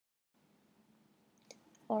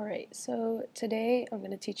Alright, so today I'm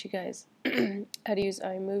going to teach you guys how to use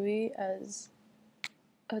iMovie as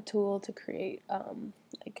a tool to create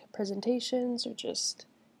like presentations or just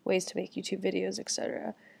ways to make YouTube videos,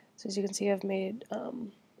 etc. So as you can see, I've made a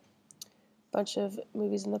bunch of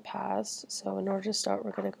movies in the past. So in order to start,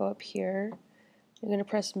 we're going to go up here. You're going to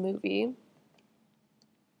press Movie.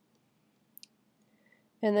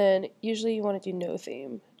 And then usually you want to do no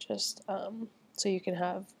theme, just so you can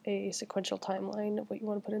have a sequential timeline of what you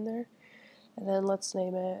want to put in there. And then let's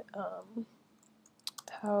name it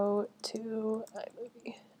How to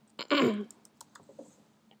iMovie.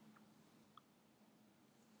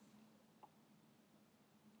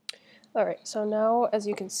 Alright, so now as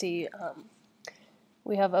you can see,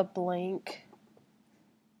 we have a blank,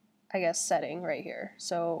 setting right here.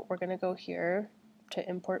 So we're going to go here to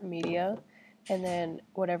import media, and then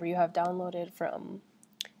whatever you have downloaded from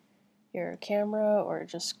your camera or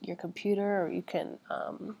just your computer, or you can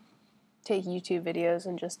take YouTube videos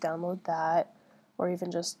and just download that, or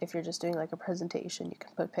even just if you're just doing like a presentation, you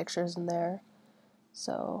can put pictures in there.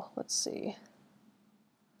 So let's see.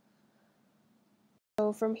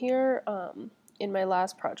 So from here, in my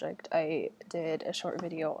last project, I did a short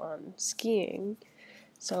video on skiing.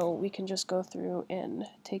 So we can just go through and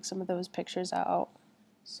take some of those pictures out.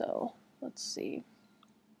 So let's see.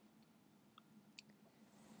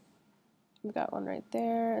 We've got one right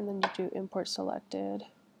there, and then you do import selected.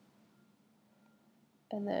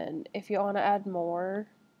 And then if you want to add more,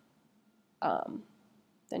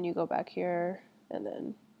 then you go back here, and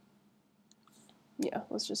then, yeah,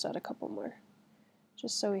 let's just add a couple more,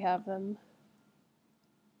 just so we have them.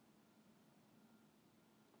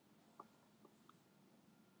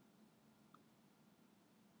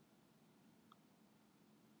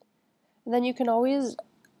 And then you can always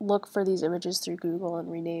look for these images through Google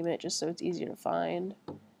and rename it just so it's easier to find.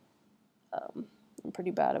 I'm pretty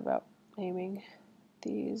bad about naming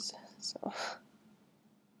these, so.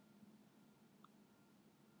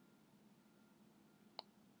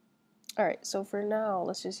 Alright, so for now,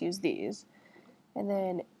 let's just use these. And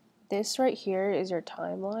then this right here is your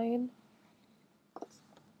timeline.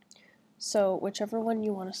 So whichever one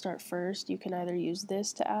you want to start first, you can either use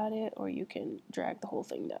this to add it, or you can drag the whole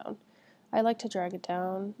thing down. I like to drag it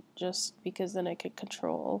down just because then I could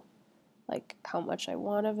control like how much I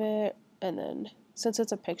want of it, and then since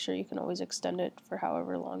it's a picture, you can always extend it for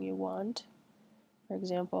however long you want. For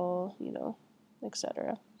example,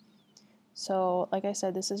 etc. So like I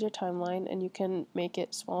said, this is your timeline, and you can make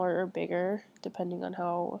it smaller or bigger depending on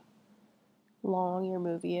how long your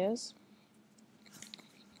movie is.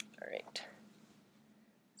 Alright.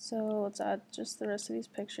 So let's add just the rest of these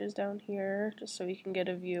pictures down here, just so we can get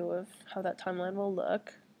a view of how that timeline will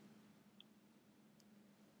look.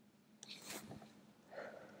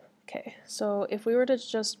 Okay, so if we were to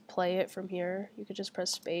just play it from here, you could just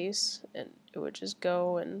press space and it would just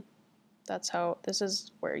go, and this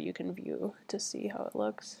is where you can view to see how it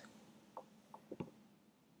looks.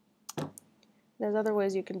 There's other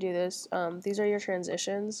ways you can do this. These are your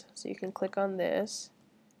transitions, so you can click on this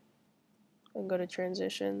and go to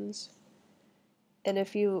transitions. And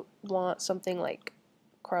if you want something like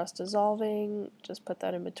cross dissolving, just put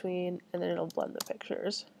that in between, and then it'll blend the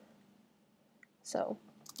pictures. So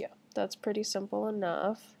yeah, that's pretty simple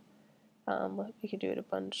enough. We could do it a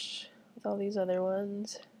bunch with all these other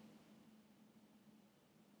ones.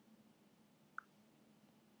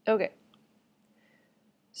 Okay,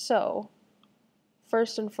 so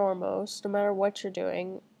first and foremost, no matter what you're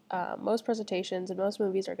doing, most presentations and most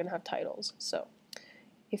movies are going to have titles. So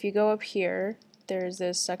if you go up here, there's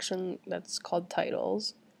this section that's called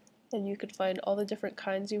titles, and you could find all the different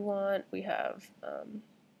kinds you want. We have,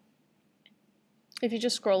 if you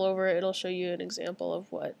just scroll over, it'll show you an example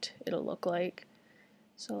of what it'll look like.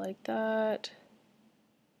 So like that,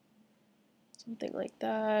 something like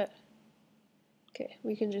that. Okay,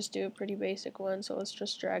 we can just do a pretty basic one, so let's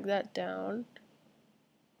just drag that down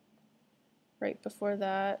right before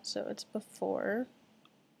that, so it's before.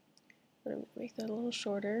 I'm going to make that a little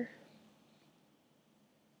shorter.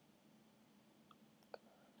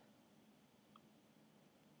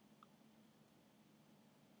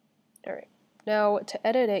 Alright, now to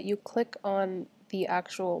edit it, you click on the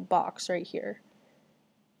actual box right here.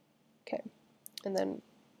 Okay, and then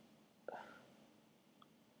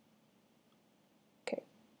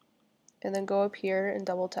go up here and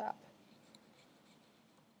double tap.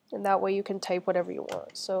 And that way you can type whatever you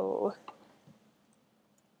want. So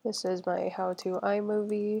this is my How to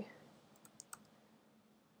iMovie.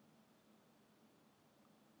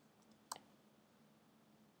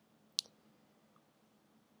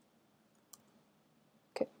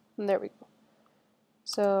 Okay, and there we go.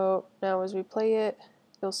 So now as we play it,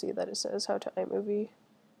 you'll see that it says how to iMovie.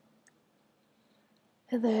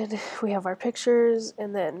 And then we have our pictures,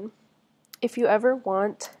 and then if you ever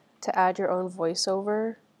want to add your own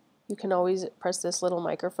voiceover, you can always press this little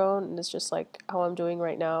microphone, and it's just like how I'm doing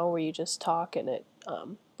right now, where you just talk and it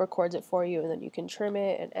records it for you, and then you can trim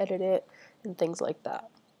it and edit it and things like that.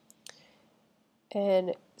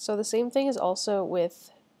 And so the same thing is also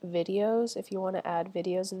with videos. If you want to add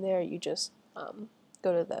videos in there, you just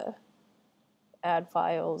go to the add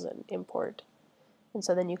files and import. And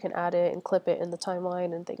so then you can add it and clip it in the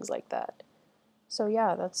timeline and things like that. So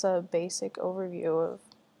yeah, that's a basic overview of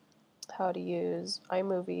how to use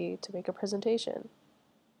iMovie to make a presentation.